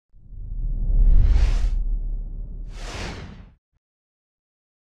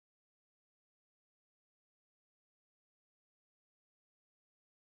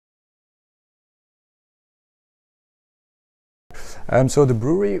So the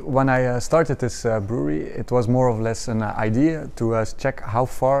brewery, when I started this brewery, it was more or less an idea to check how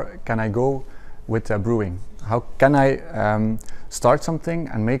far can I go with brewing. How can I start something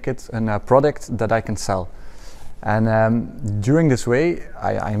and make it a product that I can sell? And during this way,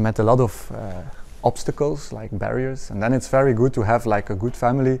 I met a lot of obstacles, like barriers, and then it's very good to have like a good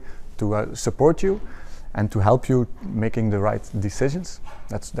family to support you and to help you making the right decisions.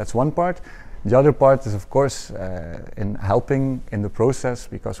 That's one part. The other part is, of course, in helping in the process,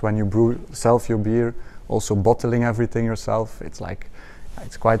 because when you brew yourself your beer, also bottling everything yourself, it's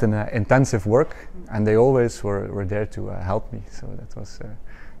quite an intensive work, and they always were there to help me. So that was,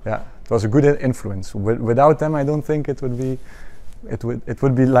 it was a good influence. Without them, I don't think it would be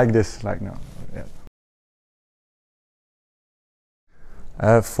like this, like now.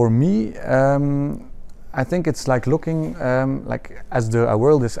 Yeah. For me, I think it's like looking like as the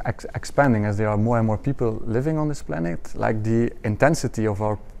world is expanding, as there are more and more people living on this planet, like the intensity of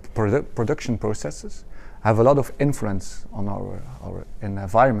our production processes have a lot of influence on our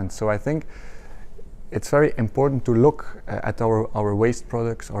environment. So I think it's very important to look at our waste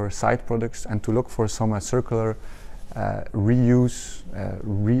products, our side products, and to look for some circular reuse,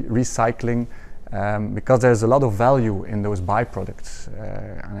 recycling, because there's a lot of value in those byproducts,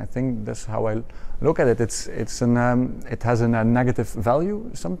 and I think that's how I look at it. It has a negative value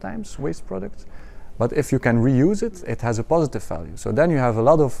sometimes, waste products, but if you can reuse it, it has a positive value. So then you have a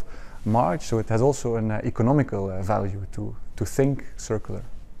lot of margin. So it has also an economical value to think circular.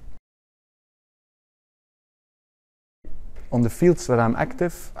 On the fields where I'm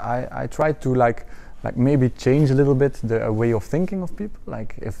active, I try to like maybe change a little bit the way of thinking of people.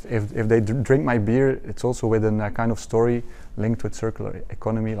 Like if they drink my beer, it's also with a kind of story linked with circular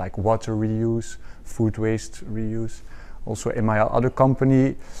economy, like water reuse, food waste reuse. Also in my other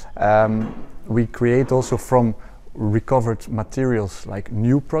company, we create also from recovered materials like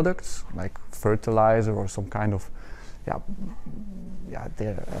new products, like fertilizer or some kind of, how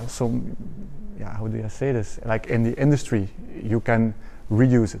do I say this? Like in the industry, you can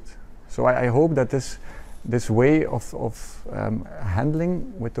reuse it. So I hope that this way of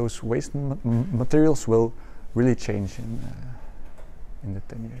handling with those waste materials will really change in the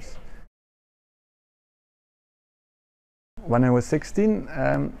 10 years. When I was 16,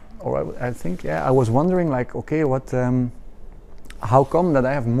 I was wondering, like, okay, how come that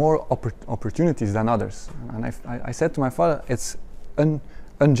I have more opportunities than others? And I said to my father, it's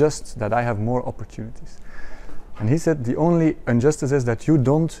unjust that I have more opportunities. And he said, the only injustice is that you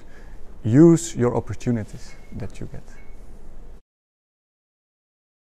don't use your opportunities that you get.